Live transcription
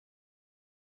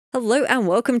Hello and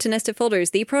welcome to Nested Folders,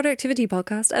 the productivity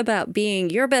podcast about being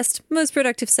your best, most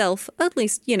productive self, at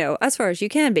least, as far as you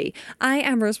can be. I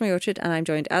am Rosemary Orchard and I'm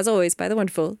joined, as always, by the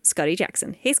wonderful Scotty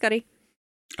Jackson. Hey, Scotty.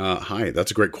 Hi,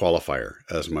 that's a great qualifier,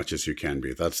 as much as you can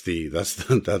be.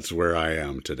 That's where I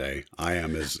am today. I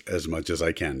am as much as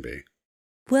I can be.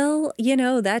 Well,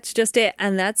 that's just it.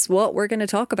 And that's what we're going to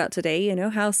talk about today.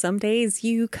 How some days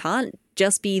you can't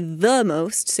just be the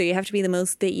most, so you have to be the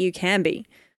most that you can be.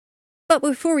 But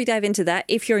before we dive into that,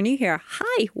 if you're new here,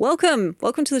 hi, welcome.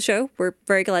 Welcome to the show. We're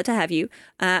very glad to have you.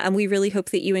 And we really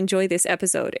hope that you enjoy this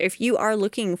episode. If you are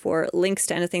looking for links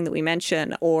to anything that we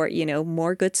mention or,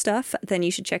 more good stuff, then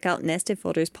you should check out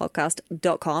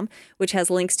nestedfolderspodcast.com, which has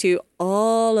links to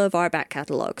all of our back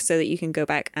catalogue so that you can go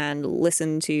back and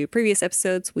listen to previous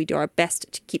episodes. We do our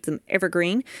best to keep them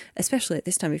evergreen, especially at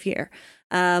this time of year.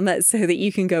 So that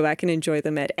you can go back and enjoy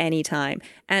them at any time.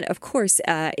 And of course,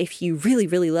 if you really,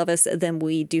 really love us, then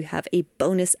we do have a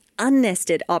bonus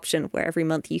unnested option where every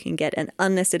month you can get an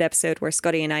unnested episode where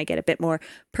Scotty and I get a bit more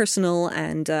personal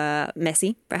and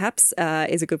messy, perhaps,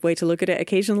 is a good way to look at it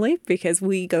occasionally, because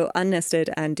we go unnested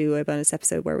and do a bonus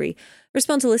episode where we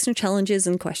respond to listener challenges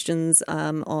and questions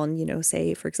on,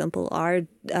 say, for example, our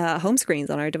home screens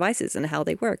on our devices and how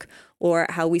they work, or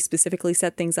how we specifically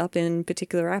set things up in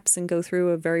particular apps and go through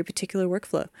a very particular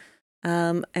workflow.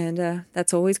 And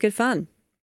that's always good fun.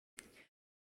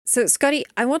 So, Scotty,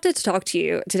 I wanted to talk to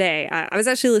you today. I was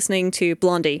actually listening to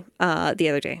Blondie the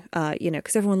other day,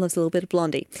 because everyone loves a little bit of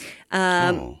Blondie.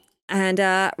 And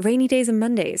Rainy Days and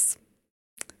Mondays.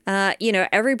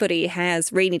 Everybody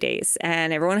has rainy days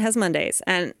and everyone has Mondays,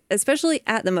 and especially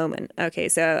at the moment. Okay,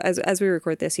 so as we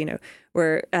record this,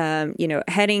 we're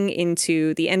heading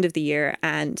into the end of the year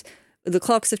and the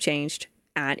clocks have changed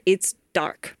and it's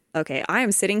dark. Okay, I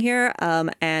am sitting here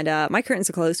and my curtains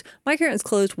are closed. My curtains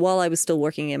closed while I was still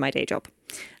working in my day job.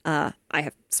 I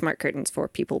have smart curtains for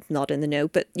people not in the know,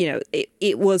 but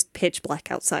it was pitch black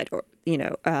outside, or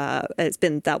it's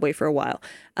been that way for a while.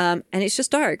 And it's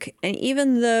just dark. And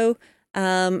even though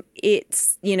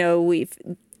it's, we've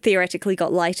theoretically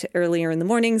got light earlier in the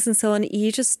mornings and so on,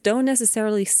 you just don't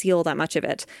necessarily see all that much of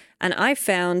it. And I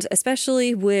found,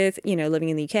 especially with, living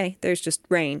in the UK, there's just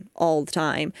rain all the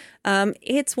time.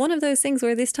 It's one of those things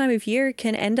where this time of year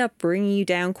can end up bringing you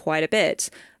down quite a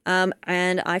bit.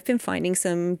 And I've been finding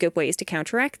some good ways to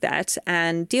counteract that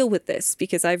and deal with this,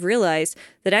 because I've realized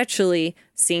that actually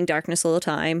seeing darkness all the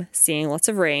time, seeing lots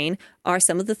of rain are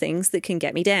some of the things that can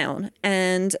get me down.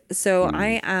 And so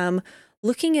I am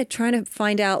looking at trying to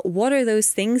find out what are those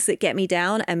things that get me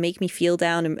down and make me feel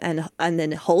down and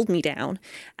then hold me down.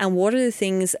 And what are the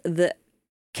things that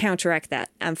counteract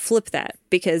that and flip that?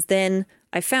 Because then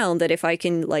I found that if I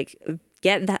can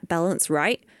get that balance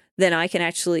right, then I can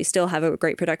actually still have a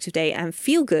great productive day and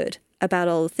feel good about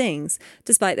all the things,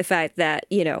 despite the fact that,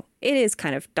 it is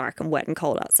kind of dark and wet and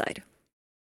cold outside.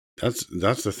 That's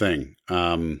the thing.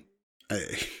 I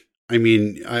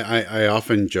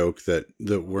often joke that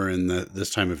we're in this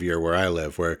time of year where I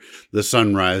live, where the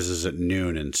sun rises at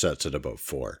noon and sets at about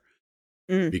 4,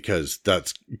 because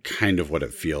that's kind of what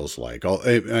it feels like.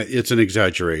 It's an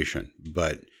exaggeration,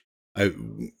 but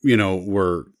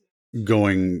we're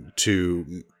going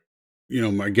to,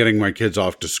 getting my kids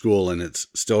off to school and it's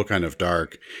still kind of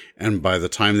dark. And by the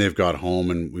time they've got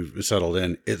home and we've settled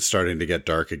in, it's starting to get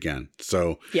dark again.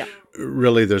 So yeah,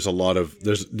 really there's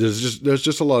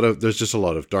just a lot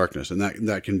of darkness, and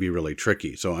that can be really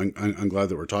tricky. So I'm glad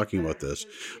that we're talking about this,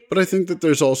 but I think that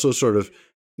there's also sort of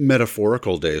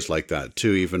metaphorical days like that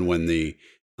too, even when the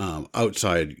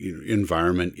outside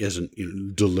environment isn't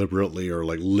deliberately or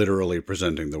literally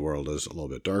presenting the world as a little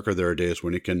bit darker. There are days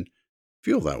when it can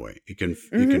feel that way. It can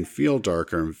feel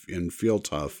darker and feel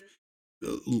tough.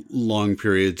 Long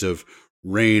periods of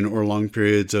rain or long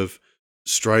periods of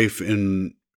strife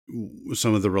in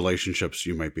some of the relationships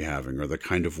you might be having, or the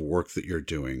kind of work that you're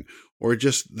doing, or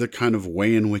just the kind of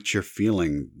way in which you're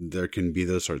feeling. There can be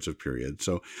those sorts of periods.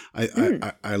 So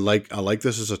I like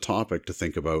this as a topic to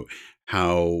think about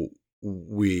how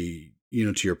we,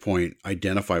 to your point,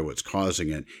 identify what's causing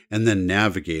it and then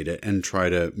navigate it and try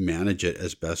to manage it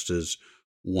as best as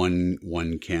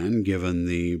one can, given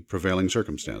the prevailing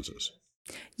circumstances.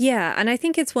 Yeah, and I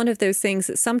think it's one of those things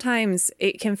that sometimes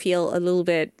it can feel a little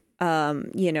bit,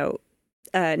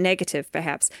 negative,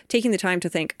 perhaps, taking the time to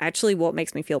think, actually, what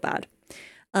makes me feel bad?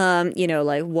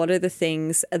 What are the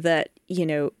things that,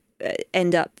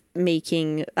 end up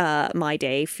making my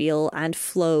day feel and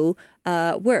flow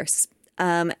worse?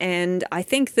 And I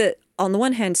think that on the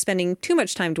one hand, spending too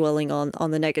much time dwelling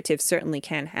on the negative certainly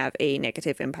can have a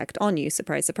negative impact on you.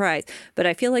 Surprise, surprise. But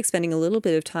I feel like spending a little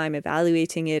bit of time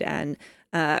evaluating it and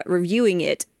reviewing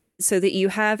it so that you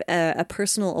have a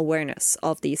personal awareness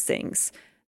of these things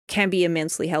can be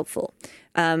immensely helpful.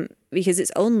 Because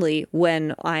it's only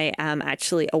when I am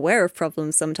actually aware of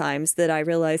problems sometimes that I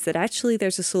realize that actually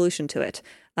there's a solution to it.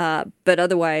 But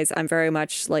otherwise, I'm very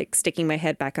much like sticking my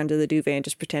head back under the duvet and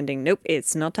just pretending, nope,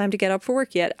 it's not time to get up for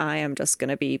work yet. I am just going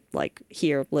to be like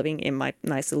here living in my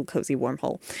nice little cozy warm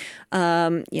hole.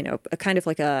 A kind of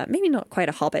like maybe not quite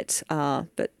a hobbit,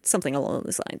 but something along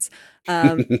those lines.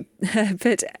 But,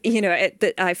 but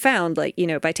I found like,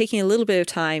 by taking a little bit of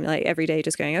time, like every day,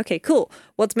 just going, okay, cool.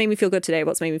 What's made me feel good today?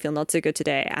 What's made me feel not so good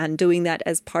today? And doing that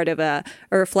as part of a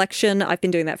reflection. I've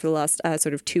been doing that for the last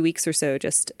sort of 2 weeks or so,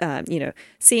 just,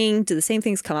 seeing, do the same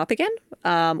things come up again,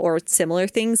 or similar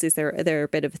things? Is there a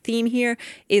bit of a theme here?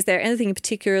 Is there anything in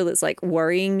particular that's like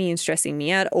worrying me and stressing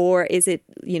me out? Or is it,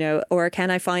 or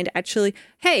can I find actually,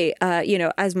 hey,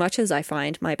 as much as I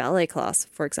find my ballet class,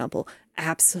 for example,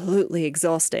 absolutely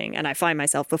exhausting, and I find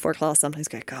myself before class sometimes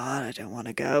going, God, I don't want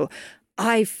to go,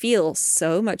 I feel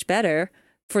so much better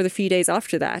for the few days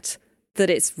after that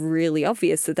it's really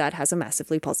obvious that has a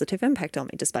massively positive impact on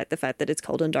me, despite the fact that it's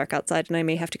cold and dark outside and I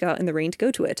may have to go out in the rain to go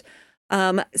to it.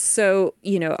 So,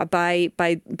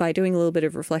 by doing a little bit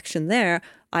of reflection there,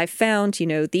 I found,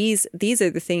 these are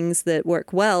the things that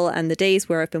work well. And the days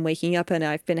where I've been waking up and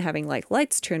I've been having like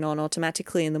lights turn on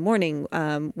automatically in the morning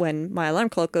when my alarm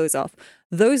clock goes off,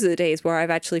 those are the days where I've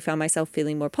actually found myself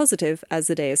feeling more positive as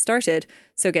the day has started.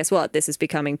 So guess what? This is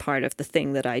becoming part of the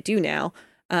thing that I do now.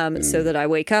 So that I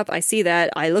wake up, I see that,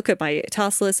 I look at my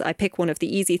task list, I pick one of the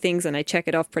easy things and I check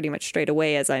it off pretty much straight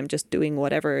away as I'm just doing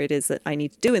whatever it is that I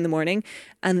need to do in the morning.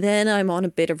 And then I'm on a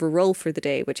bit of a roll for the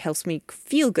day, which helps me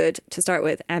feel good to start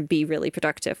with and be really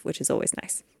productive, which is always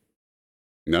nice.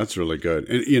 That's really good.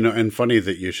 And, and funny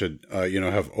that you should,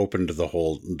 have opened the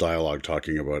whole dialogue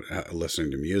talking about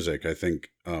listening to music. I think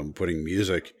putting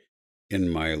music in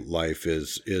my life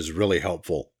is really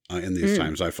helpful. In these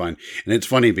times, I find, and it's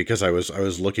funny because I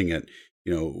was looking at,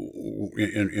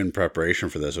 in preparation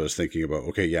for this, I was thinking about,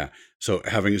 okay, yeah, so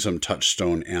having some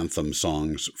touchstone anthem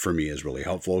songs for me is really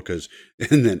helpful because,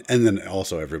 and then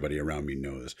also everybody around me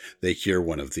knows they hear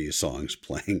one of these songs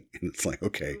playing, and it's like,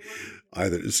 okay,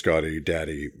 either Scotty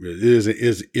Daddy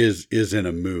is in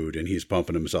a mood and he's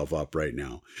pumping himself up right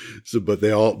now. So, but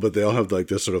they all have like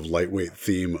this sort of lightweight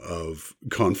theme of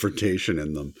confrontation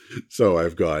in them. So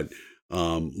I've got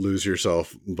Lose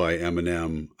Yourself by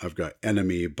Eminem. I've got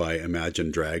Enemy by Imagine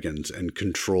Dragons and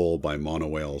Control by Mono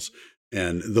Whales.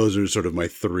 And those are sort of my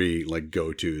three like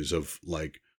go-tos of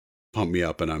like pump me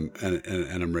up and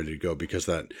I'm ready to go because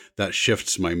that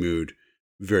shifts my mood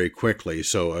very quickly.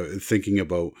 So thinking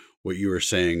about what you were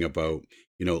saying about,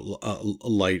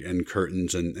 light and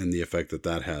curtains and the effect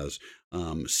that has,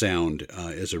 sound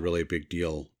is a really big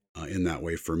deal in that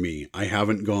way for me. I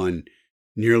haven't gone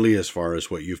nearly as far as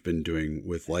what you've been doing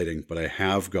with lighting, but I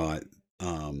have got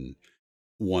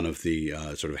one of the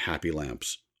sort of happy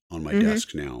lamps on my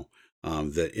desk now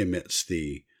that emits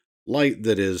the light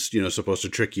that is, supposed to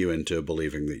trick you into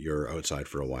believing that you're outside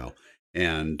for a while.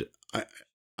 And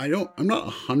I'm not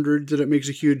 100 that it makes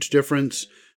a huge difference,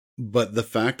 but the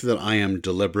fact that I am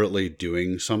deliberately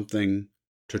doing something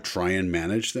to try and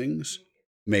manage things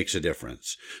makes a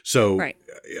difference. So right.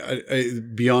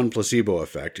 Beyond placebo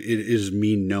effect, it is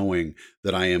me knowing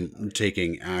that I am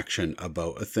taking action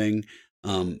about a thing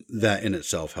that in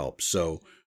itself helps. So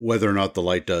whether or not the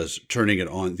light does, turning it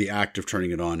on, the act of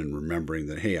turning it on and remembering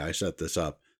that, hey, I set this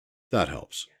up, that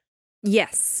helps.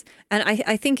 Yes. And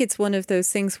I think it's one of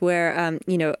those things where,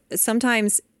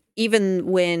 sometimes even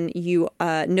when you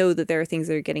know that there are things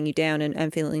that are getting you down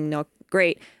and feeling not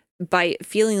great, by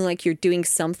feeling like you're doing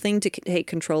something to take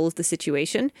control of the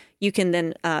situation, you can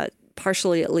then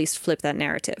partially at least flip that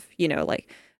narrative.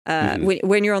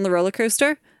 When you're on the roller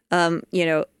coaster,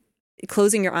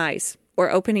 closing your eyes or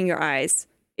opening your eyes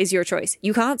is your choice.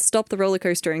 You can't stop the roller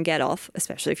coaster and get off,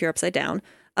 especially if you're upside down,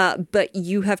 but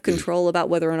you have control about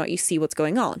whether or not you see what's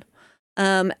going on.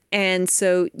 And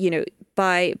so,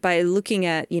 by looking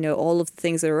at, all of the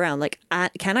things that are around, like,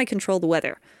 can I control the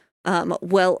weather?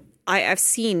 Well, I've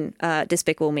seen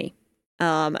Despicable Me,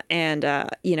 and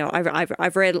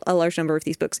I've read a large number of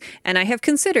these books, and I have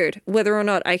considered whether or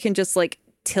not I can just like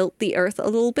tilt the earth a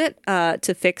little bit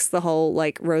to fix the whole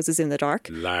like roses in the dark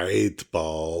light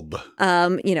bulb.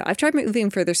 I've tried moving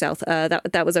further south.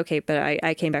 That was okay, but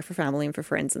I came back for family and for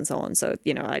friends and so on. So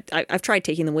I've tried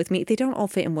taking them with me. They don't all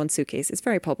fit in one suitcase. It's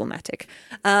very problematic.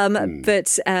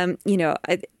 But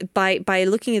by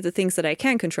looking at the things that I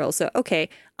can control. So okay,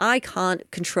 I can't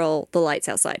control the lights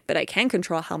outside, but I can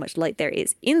control how much light there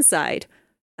is inside.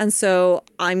 And so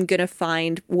I'm going to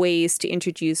find ways to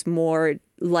introduce more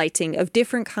lighting of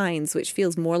different kinds, which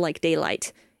feels more like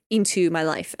daylight into my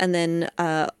life. And then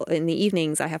in the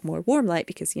evenings, I have more warm light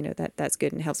because, that's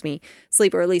good and helps me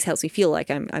sleep, or at least helps me feel like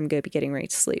I'm going to be getting ready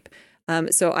to sleep.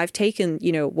 So I've taken,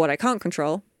 what I can't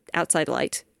control, outside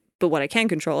light, but what I can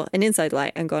control, an inside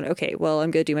light, and gone, okay, well, I'm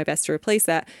going to do my best to replace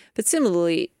that. But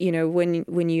similarly,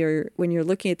 when you're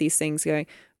looking at these things going,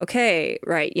 okay,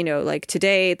 right, like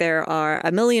today there are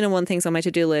 1,000,001 things on my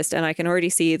to-do list, and I can already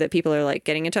see that people are like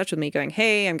getting in touch with me going,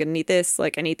 hey, I'm going to need this,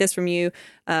 like I need this from you.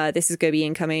 This is going to be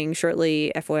incoming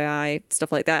shortly, FYI,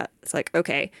 stuff like that. It's like,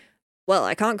 okay, well,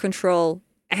 I can't control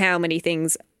how many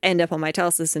things end up on my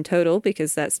task list in total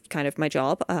because that's kind of my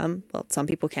job. Well, some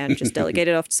people can just delegate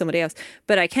it off to somebody else,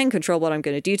 but I can control what I'm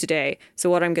going to do today. So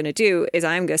what I'm going to do is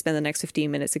I'm going to spend the next 15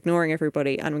 minutes ignoring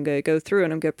everybody, and I'm going to go through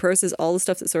and I'm going to process all the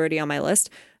stuff that's already on my list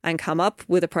and come up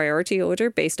with a priority order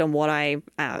based on what I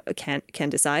can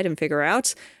decide and figure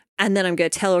out. And then I'm going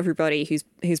to tell everybody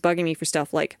who's bugging me for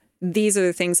stuff like, these are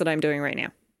the things that I'm doing right now.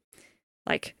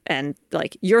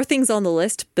 Your thing's on the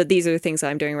list, but these are the things that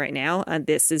I'm doing right now. And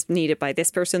this is needed by this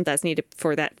person. That's needed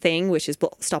for that thing, which is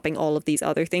stopping all of these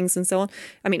other things and so on.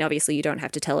 I mean, obviously you don't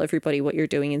have to tell everybody what you're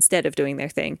doing instead of doing their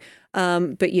thing.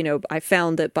 But I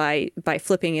found that by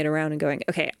flipping it around and going,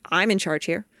 okay, I'm in charge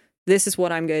here. This is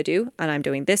what I'm going to do. And I'm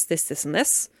doing this, this, this, and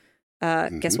this.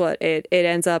 Guess what? It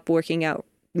ends up working out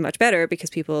much better because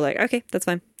people are like, okay, that's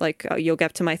fine. Like you'll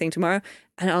get to my thing tomorrow.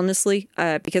 And honestly,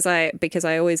 because I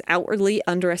always outwardly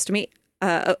overestimate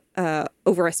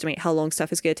how long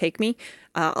stuff is going to take me,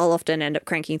 I'll often end up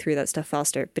cranking through that stuff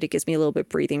faster, but it gives me a little bit of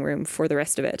breathing room for the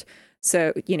rest of it.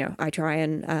 So, I try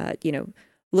and,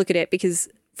 look at it because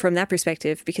from that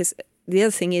perspective, because the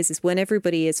other thing is when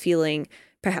everybody is feeling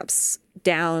perhaps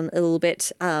down a little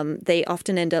bit, they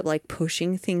often end up like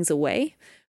pushing things away,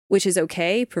 which is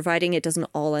okay, providing it doesn't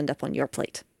all end up on your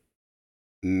plate.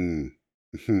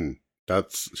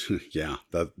 That's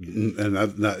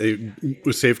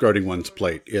safeguarding one's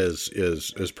plate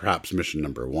is perhaps mission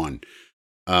number one.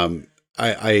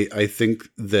 I think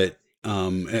that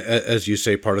as you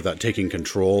say, part of that taking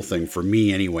control thing for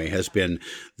me anyway has been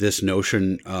this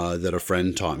notion that a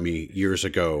friend taught me years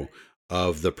ago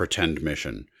of the pretend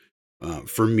mission.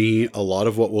 For me, a lot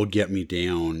of what will get me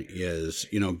down is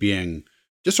being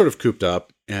just sort of cooped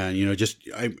up and,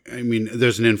 I mean,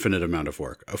 there's an infinite amount of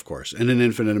work, of course, and an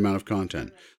infinite amount of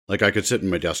content. Like I could sit in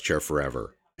my desk chair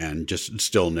forever and just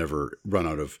still never run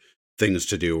out of things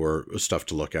to do or stuff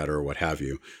to look at or what have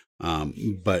you.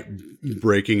 But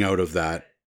breaking out of that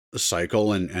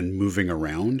cycle and moving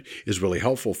around is really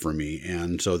helpful for me.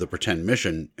 And so the pretend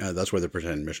mission, that's where the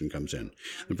pretend mission comes in.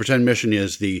 The pretend mission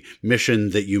is the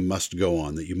mission that you must go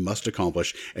on, that you must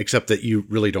accomplish, except that you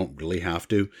really don't really have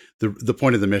to. The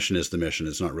point of the mission is the mission.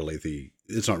 It's not really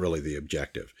the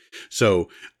objective. So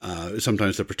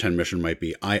sometimes the pretend mission might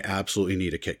be, I absolutely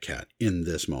need a Kit Kat in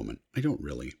this moment. I don't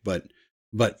really, but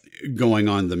going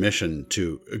on the mission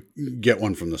to get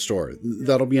one from the store,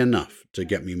 that'll be enough to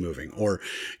get me moving. Or,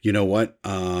 you know what?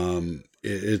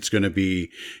 It's going to be,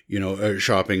 a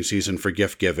shopping season for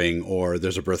gift giving, or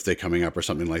there's a birthday coming up or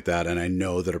something like that. And I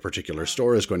know that a particular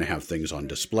store is going to have things on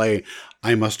display.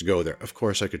 I must go there. Of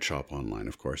course I could shop online.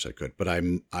 Of course I could, but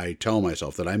I tell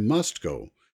myself that I must go.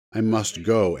 I must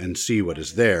go and see what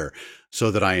is there so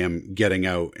that I am getting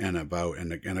out and about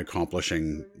and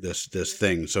accomplishing this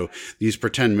thing. So these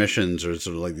pretend missions are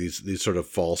sort of like these sort of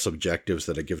false objectives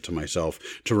that I give to myself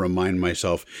to remind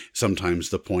myself sometimes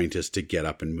the point is to get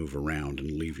up and move around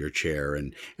and leave your chair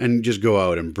and just go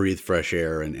out and breathe fresh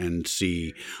air and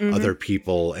see other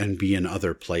people and be in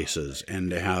other places and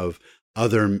to have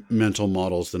other mental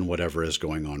models than whatever is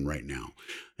going on right now.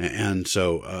 And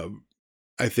so,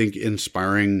 I think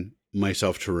inspiring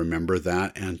myself to remember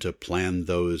that and to plan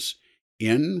those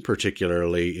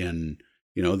particularly in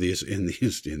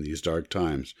these dark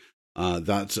times,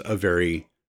 that's a very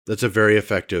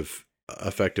effective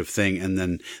thing. And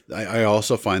then I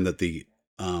also find that the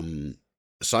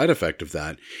side effect of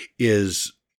that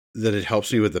is that it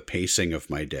helps me with the pacing of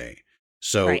my day.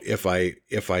 So right.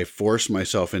 if I force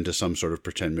myself into some sort of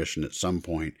pretend mission at some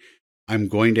point, I'm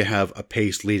going to have a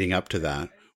pace leading up to that,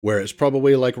 where it's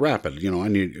probably like rapid, I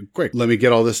need quick, let me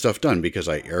get all this stuff done because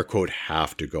I air quote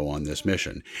have to go on this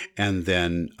mission. And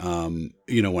then,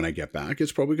 when I get back,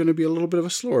 it's probably going to be a little bit of a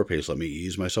slower pace. Let me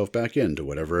ease myself back into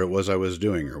whatever it was I was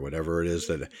doing or whatever it is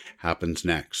that happens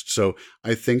next. So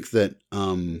I think that,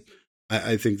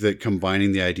 I think that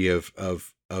combining the idea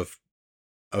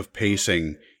of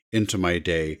pacing into my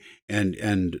day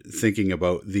and thinking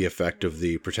about the effect of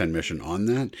the pretend mission on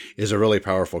that is a really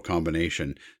powerful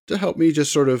combination to help me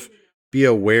just sort of be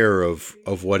aware of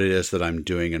what it is that I'm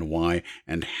doing and why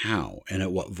and how and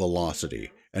at what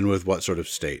velocity and with what sort of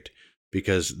state,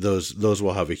 because those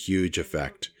will have a huge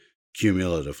effect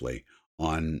cumulatively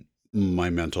on my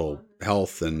mental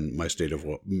health and my state of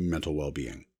mental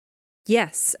well-being.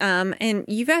 Yes. And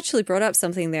you've actually brought up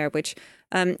something there, which,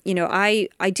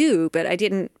 I do, but I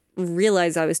didn't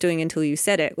realize I was doing until you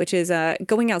said it, which is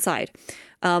going outside.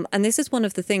 And this is one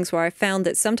of the things where I found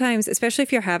that sometimes, especially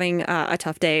if you're having a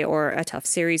tough day or a tough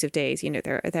series of days,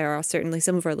 there are certainly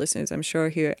some of our listeners, I'm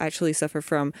sure, who actually suffer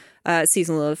from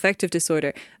seasonal affective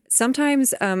disorder.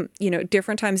 Sometimes,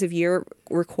 different times of year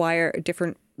require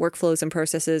different workflows and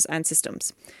processes and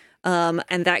systems.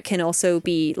 And that can also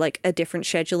be like a different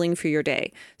scheduling for your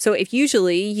day. So if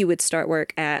usually you would start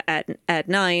work at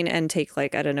 9 and take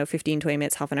 15, 20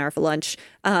 minutes, half an hour for lunch,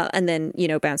 and then,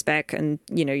 bounce back and,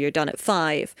 you're done at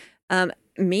 5.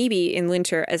 Maybe in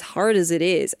winter, as hard as it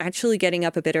is, actually getting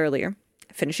up a bit earlier,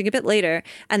 finishing a bit later,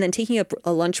 and then taking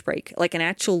a lunch break, like an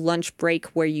actual lunch break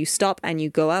where you stop and you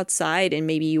go outside and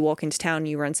maybe you walk into town and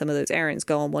you run some of those errands,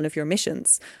 go on one of your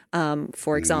missions,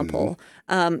 for example,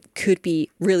 could be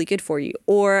really good for you.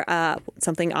 Or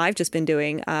something I've just been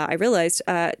doing, I realized,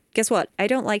 guess what? I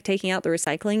don't like taking out the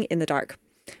recycling in the dark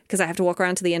because I have to walk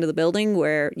around to the end of the building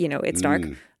where, it's dark,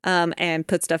 and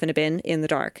put stuff in a bin in the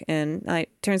dark. And it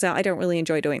turns out I don't really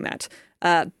enjoy doing that.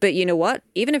 But you know what?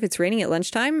 Even if it's raining at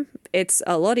lunchtime, it's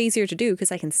a lot easier to do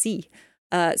because I can see.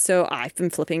 So I've been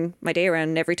flipping my day around,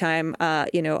 and every time,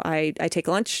 I take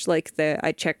lunch,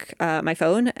 I check my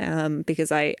phone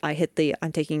because I hit the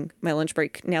I'm taking my lunch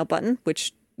break now button,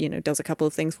 which, does a couple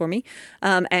of things for me.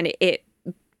 And it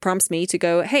prompts me to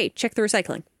go, hey, check the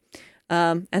recycling.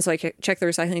 And so I check the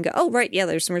recycling and go, oh, right, yeah,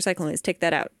 there's some recycling. Let's take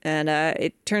that out. And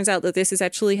it turns out that this is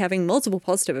actually having multiple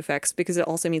positive effects because it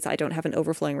also means I don't have an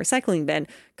overflowing recycling bin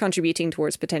contributing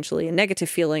towards potentially a negative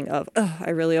feeling of, oh,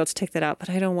 I really ought to take that out, but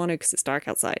I don't want to because it's dark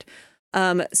outside.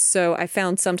 So I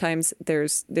found sometimes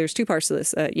there's two parts to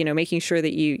this, making sure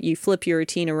that you flip your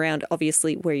routine around,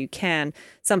 obviously, where you can.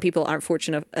 Some people aren't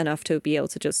fortunate enough to be able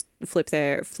to just flip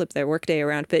their workday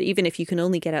around. But even if you can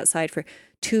only get outside for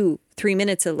 2-3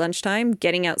 minutes at lunchtime,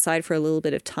 getting outside for a little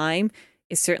bit of time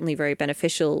is certainly very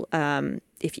beneficial.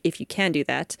 If you can do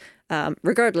that,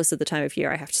 regardless of the time of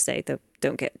year, I have to say, though,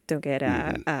 don't get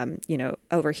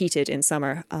overheated in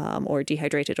summer, or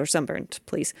dehydrated or sunburned,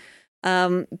 please.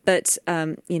 But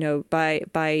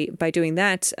by doing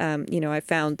that, I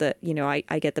found that,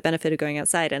 I get the benefit of going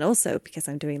outside. And also because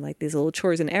I'm doing these little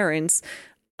chores and errands,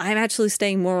 I'm actually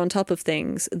staying more on top of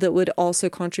things that would also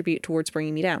contribute towards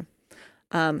bringing me down.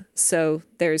 So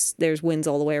there's wins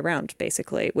all the way around,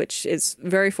 basically, which is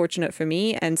very fortunate for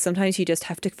me. And sometimes you just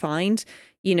have to find,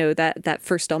 that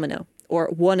first domino, or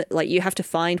one, you have to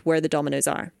find where the dominoes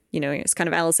are. It's kind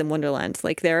of Alice in Wonderland.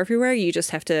 They're everywhere. You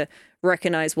just have to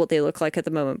recognize what they look like at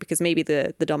the moment, because maybe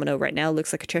the domino right now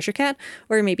looks like a Cheshire Cat,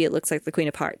 or maybe it looks like the Queen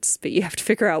of Hearts. But you have to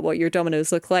figure out what your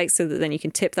dominoes look like so that then you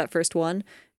can tip that first one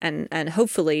and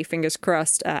hopefully, fingers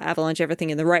crossed, avalanche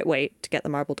everything in the right way to get the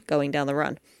marble going down the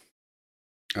run.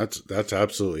 That's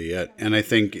absolutely it. And I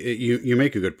think you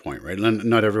make a good point, right?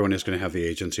 Not everyone is going to have the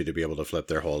agency to be able to flip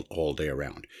their whole day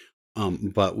around.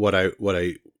 But what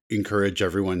I encourage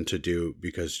everyone to do,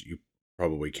 because you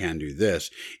probably can do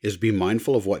this, is be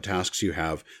mindful of what tasks you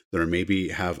have that are maybe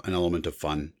have an element of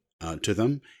fun to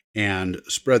them, and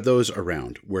spread those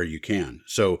around where you can.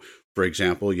 So, for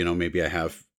example, maybe I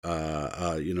have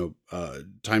time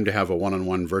to have a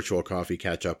one-on-one virtual coffee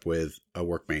catch up with a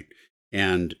workmate,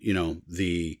 and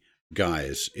the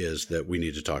guys is that we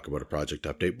need to talk about a project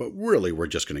update, but really we're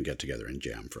just going to get together and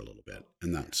jam for a little bit,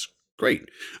 and that's great.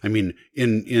 I mean,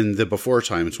 in the before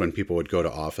times when people would go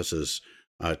to offices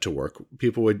to work,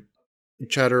 people would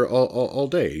chatter all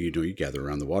day. You gather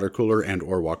around the water cooler and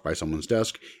or walk by someone's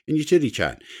desk and you chitty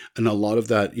chat. And a lot of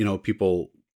that, people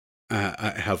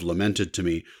have lamented to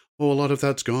me, oh, a lot of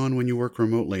that's gone when you work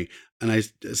remotely. And I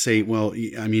say, well,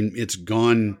 I mean, it's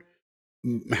gone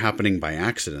happening by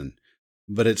accident,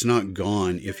 but it's not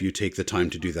gone if you take the time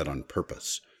to do that on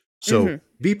purpose. So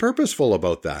be purposeful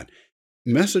about that.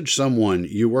 Message someone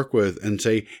you work with and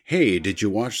say, hey, did you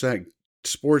watch that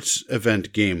sports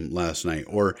event game last night?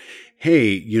 Or,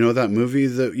 hey, that movie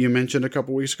that you mentioned a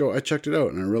couple weeks ago, I checked it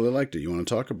out and I really liked it. You want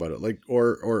to talk about it?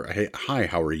 Or hey, hi,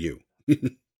 how are you?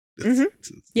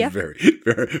 It's yeah. Very,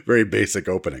 very, very basic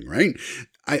opening, right?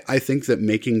 I think that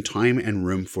making time and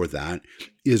room for that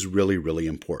is really, really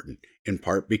important, in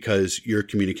part because you're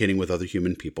communicating with other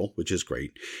human people, which is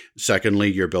great.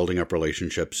 Secondly, you're building up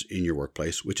relationships in your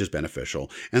workplace, which is beneficial.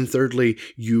 And thirdly,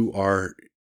 you are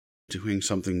doing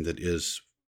something that is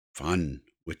fun,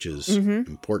 which is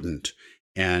important.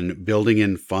 And building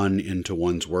in fun into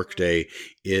one's workday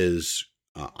is,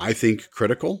 I think,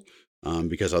 critical,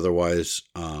 because otherwise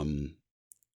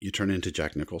you turn into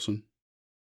Jack Nicholson,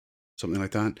 something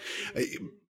like that.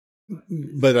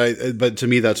 But to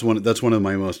me, that's one of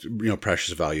my most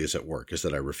precious values at work, is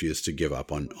that I refuse to give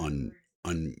up on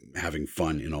having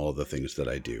fun in all of the things that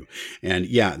I do. And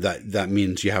yeah, that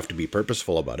means you have to be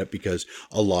purposeful about it, because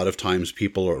a lot of times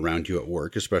people around you at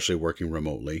work, especially working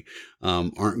remotely,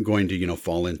 aren't going to,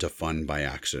 fall into fun by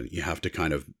accident. You have to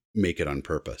kind of make it on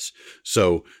purpose.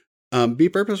 So be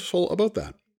purposeful about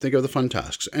that. Think of the fun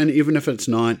tasks. And even if it's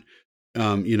not,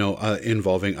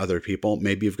 involving other people,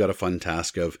 maybe you've got a fun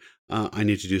task of, I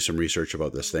need to do some research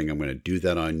about this thing. I'm going to do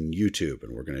that on YouTube,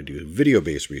 and we're going to do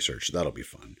video-based research. That'll be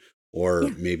fun. Or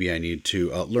maybe I need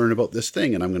to learn about this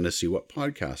thing, and I'm going to see what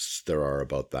podcasts there are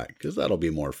about that, because that'll be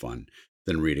more fun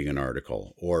than reading an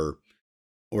article. Or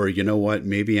you know what?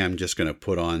 Maybe I'm just going to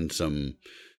put on some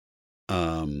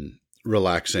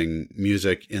relaxing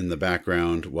music in the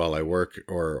background while I work,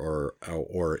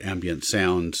 or ambient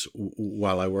sounds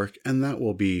while I work, and that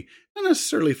will be not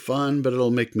necessarily fun, but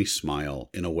it'll make me smile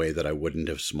in a way that I wouldn't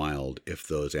have smiled if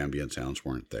those ambient sounds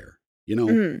weren't there.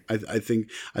 I think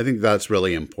that's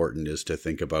really important, is to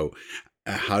think about,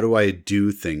 how do I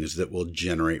do things that will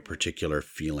generate particular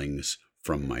feelings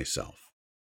from myself.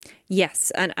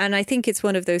 Yes. And I think it's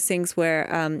one of those things where,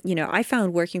 I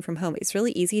found working from home, it's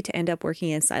really easy to end up working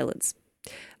in silence.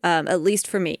 At least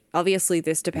for me. Obviously,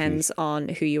 this depends on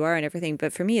who you are and everything.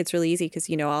 But for me, it's really easy because,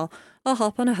 I'll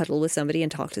hop on a huddle with somebody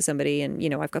and talk to somebody. And,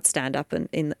 I've got stand up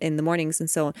in the mornings and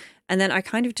so on. And then I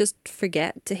kind of just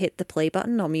forget to hit the play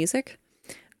button on music.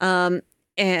 So,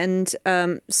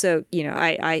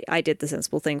 I did the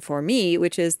sensible thing for me,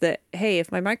 which is that, hey,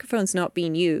 if my microphone's not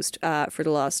being used for the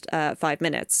last 5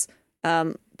 minutes,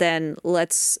 then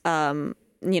let's,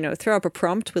 throw up a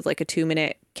prompt with like a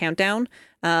 2-minute countdown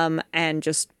and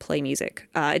just play music.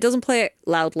 It doesn't play it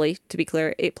loudly, to be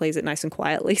clear. It plays it nice and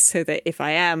quietly, so that if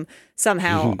I am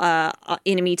somehow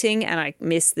in a meeting and I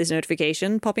miss this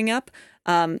notification popping up,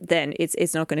 then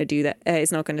it's not going to do that.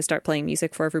 It's not going to start playing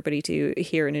music for everybody to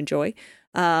hear and enjoy.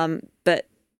 But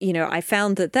I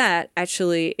found that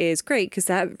actually is great, because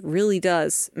that really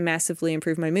does massively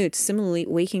improve my mood. Similarly,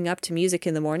 waking up to music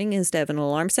in the morning instead of an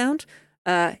alarm sound,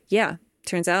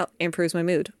 turns out improves my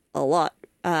mood a lot,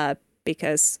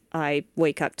 because I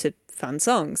wake up to fun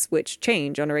songs which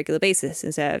change on a regular basis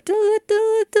instead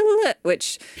of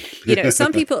which,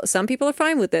 some people are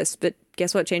fine with this, but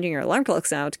guess what? Changing your alarm clock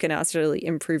sound can actually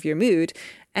improve your mood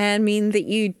and mean that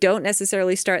you don't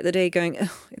necessarily start the day going,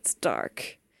 oh, it's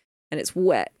dark and it's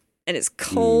wet and it's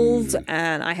cold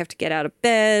and I have to get out of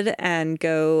bed and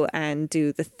go and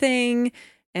do the thing.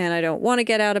 And I don't want to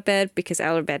get out of bed because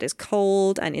out of bed is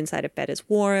cold and inside of bed is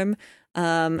warm,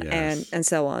 and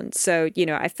so on. So,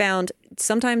 I found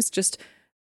sometimes just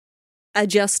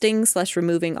adjusting /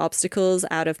 removing obstacles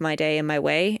out of my day and my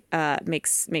way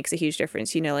makes a huge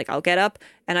difference. Like I'll get up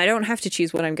and I don't have to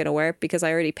choose what I'm going to wear because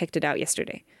I already picked it out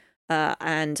yesterday.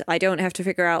 And I don't have to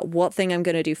figure out what thing I'm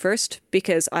going to do first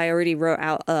because I already wrote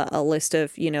out a list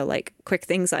of, quick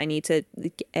things I need to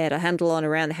add a handle on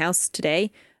around the house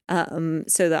today.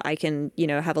 So that I can,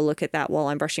 have a look at that while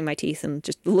I'm brushing my teeth and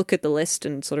just look at the list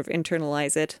and sort of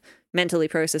internalize it, mentally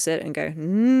process it and go,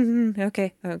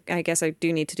 okay, I guess I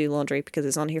do need to do laundry because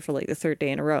it's on here for like the 3rd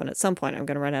day in a row. And at some point I'm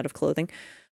going to run out of clothing.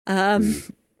 But,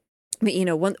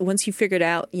 once you figured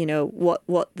out,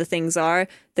 what the things are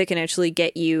that can actually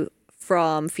get you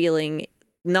from feeling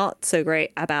not so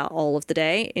great about all of the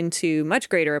day into much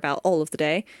greater about all of the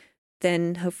day,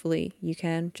 then hopefully you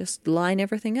can just line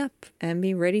everything up and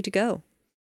be ready to go.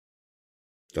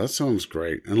 That sounds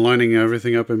great. And lining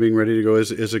everything up and being ready to go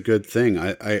is a good thing.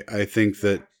 I think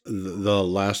that the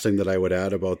last thing that I would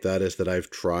add about that is that I've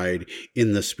tried,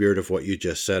 in the spirit of what you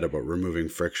just said about removing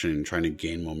friction and trying to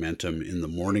gain momentum in the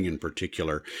morning in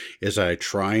particular, is I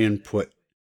try and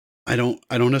I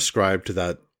don't ascribe to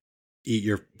that eat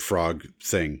your frog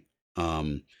thing.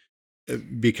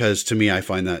 Because to me, I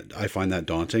find that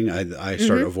daunting. I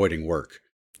start avoiding work.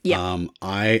 Yeah.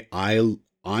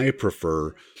 I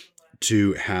prefer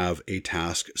to have a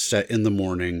task set in the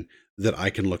morning that I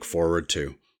can look forward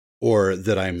to, or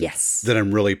that I'm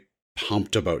really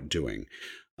pumped about doing.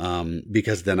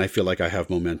 Because then I feel like I have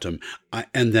momentum.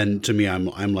 And then to me,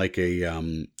 I'm like a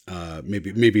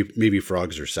maybe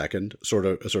frogs are second sort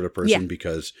of person,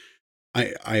 because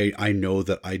I know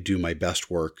that I do my best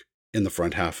work in the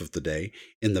front half of the day.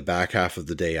 In the back half of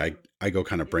the day, I go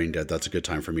kind of brain dead. That's a good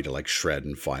time for me to like shred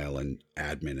and file and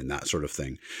admin and that sort of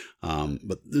thing.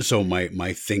 But so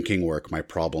my thinking work, my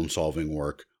problem solving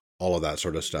work all of that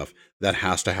sort of stuff. That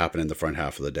has to happen in the front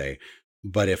half of the day.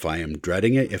 But if I am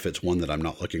dreading it, if it's one that I'm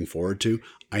not looking forward to,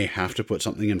 I have to put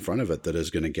something in front of it that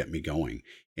is going to get me going.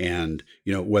 And,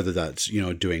 whether that's,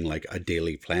 doing like a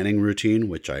daily planning routine,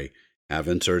 which I have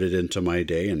inserted into my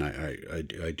day, and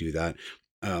I do that.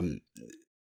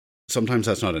 Sometimes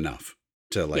that's not enough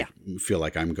to feel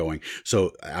like I'm going.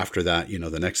 So after that,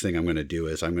 the next thing I'm going to do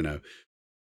is I'm going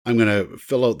to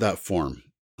fill out that form.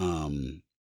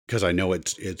 Because I know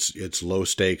it's low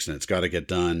stakes and it's got to get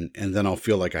done, and then I'll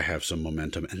feel like I have some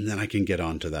momentum, and then I can get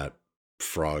onto that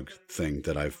frog thing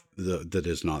that that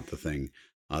is not the thing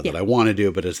that I want to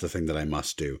do, but it's the thing that I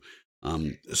must do.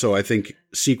 So I think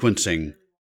sequencing,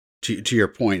 to your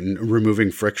point, and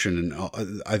removing friction,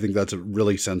 and I think that's a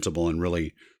really sensible and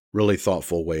really, really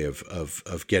thoughtful way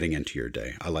of getting into your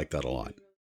day. I like that a lot.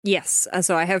 Yes.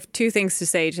 So I have two things to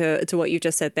say to what you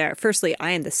just said there. Firstly, I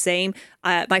am the same.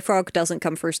 My frog doesn't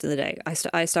come first in the day.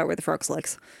 I start with the frog's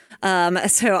legs.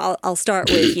 So I'll start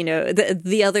with,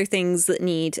 the other things that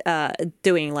need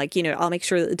doing. Like, I'll make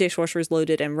sure that the dishwasher is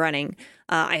loaded and running.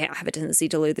 I have a tendency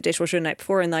to load the dishwasher the night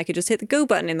before, and then I could just hit the go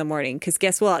button in the morning. Because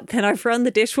guess what? Then I've run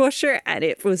the dishwasher and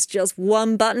it was just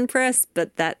one button press,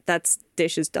 but that's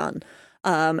dish is done.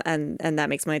 And that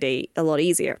makes my day a lot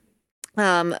easier.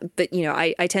 But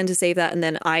I tend to save that, and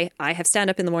then I have stand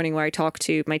up in the morning where I talk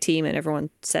to my team, and everyone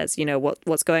says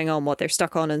what's going on, what they're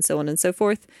stuck on, and so on and so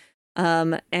forth.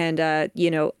 And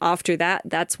after that,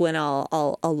 that's when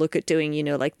I'll look at doing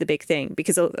like the big thing,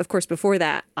 because of course before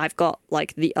that I've got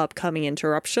like the upcoming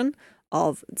interruption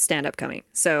of stand up coming,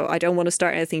 so I don't want to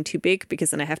start anything too big,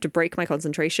 because then I have to break my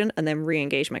concentration and then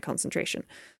re-engage my concentration.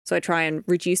 So I try and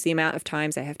reduce the amount of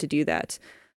times I have to do that.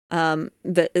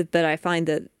 But I find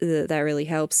that really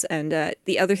helps. And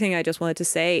the other thing I just wanted to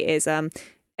say is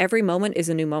every moment is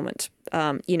a new moment.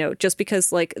 Just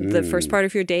because like the first part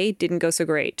of your day didn't go so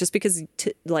great, just because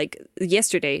like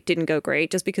yesterday didn't go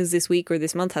great, just because this week or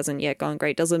this month hasn't yet gone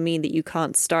great, doesn't mean that you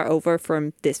can't start over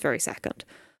from this very second.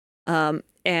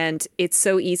 And it's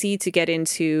so easy to get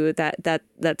into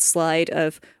that slide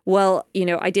of, well,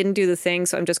 I didn't do the thing,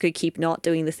 so I'm just going to keep not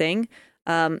doing the thing.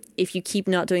 If you keep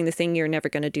not doing the thing, you're never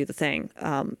going to do the thing.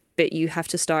 But you have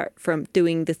to start from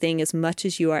doing the thing as much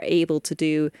as you are able to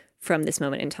do from this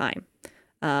moment in time.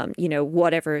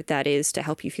 Whatever that is to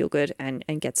help you feel good and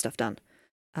get stuff done.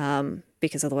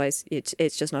 Because otherwise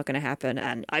it's just not going to happen.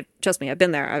 And trust me, I've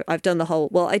been there. I've done the whole,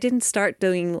 well, I didn't start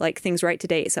doing like things right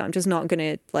today, so I'm just not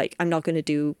going to I'm not going to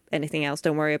do anything else.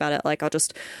 Don't worry about it. Like I'll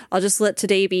just let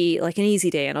today be like an easy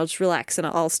day, and I'll just relax, and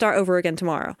I'll start over again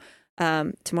tomorrow.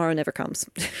 Tomorrow never comes.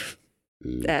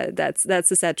 That's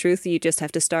the sad truth. You just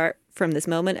have to start from this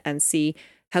moment and see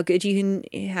how good you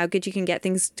can get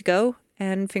things to go,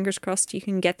 and fingers crossed you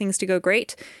can get things to go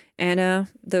great. And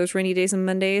those rainy days and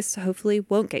Mondays hopefully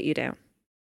won't get you down.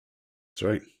 That's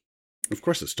right. Of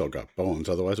course, it's still got bones.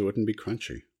 Otherwise, it wouldn't be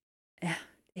crunchy. Yeah,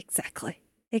 exactly.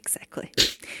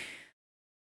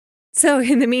 So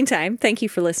in the meantime, thank you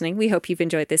for listening. We hope you've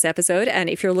enjoyed this episode. And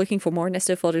if you're looking for more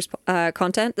Nested Folders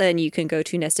content, then you can go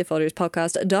to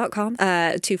nestedfolderspodcast.com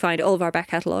to find all of our back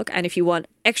catalogue. And if you want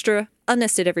extra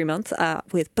Unnested every month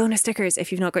with bonus stickers,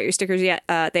 if you've not got your stickers yet,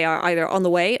 they are either on the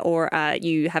way or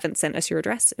you haven't sent us your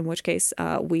address, in which case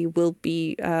we will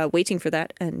be waiting for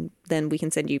that, and then we can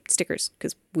send you stickers,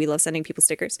 because we love sending people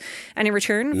stickers. And in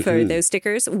return for those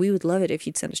stickers, we would love it if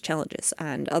you'd send us challenges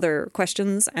and other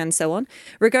questions and so on.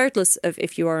 Regardless of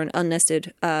if you are an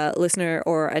unnested listener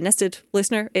or a nested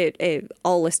listener,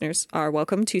 all listeners are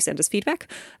welcome to send us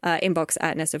feedback. Inbox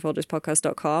at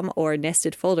nestedfolderspodcast.com or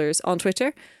Nested Folders on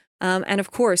Twitter. And of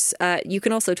course, you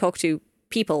can also talk to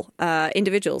people,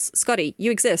 individuals. Scotty, you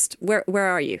exist. Where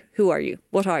are you? Who are you?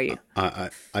 What are you?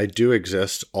 I do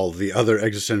exist. All the other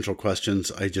existential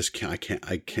questions, I just can't.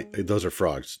 I can't. Those are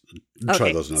frogs.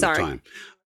 Try those another time.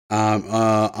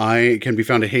 I can be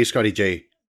found at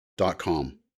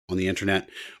heyscottyj.com on the internet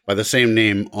by the same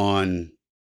name on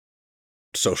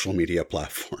social media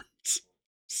platforms,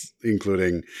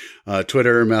 including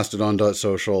Twitter,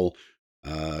 Mastodon.social,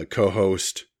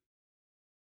 co-host.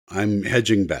 I'm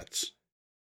hedging bets.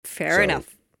 Fair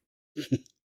enough.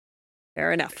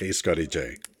 Fair enough. Hey, Scotty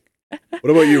J. What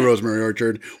about you, Rosemary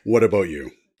Orchard? What about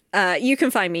you? You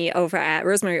can find me over at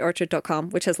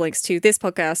rosemaryorchard.com, which has links to this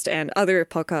podcast and other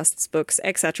podcasts, books,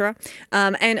 etc.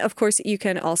 And of course, you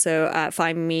can also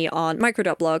find me on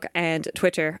micro.blog and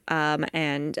Twitter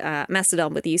and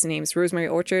Mastodon with the usernames Rosemary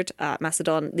Orchard.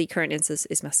 Mastodon, the current instance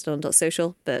is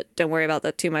mastodon.social, but don't worry about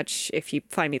that too much if you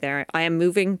find me there. I am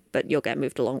moving, but you'll get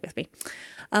moved along with me.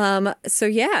 So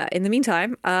yeah, in the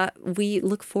meantime, we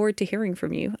look forward to hearing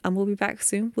from you, and we'll be back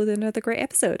soon with another great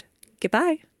episode.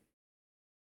 Goodbye.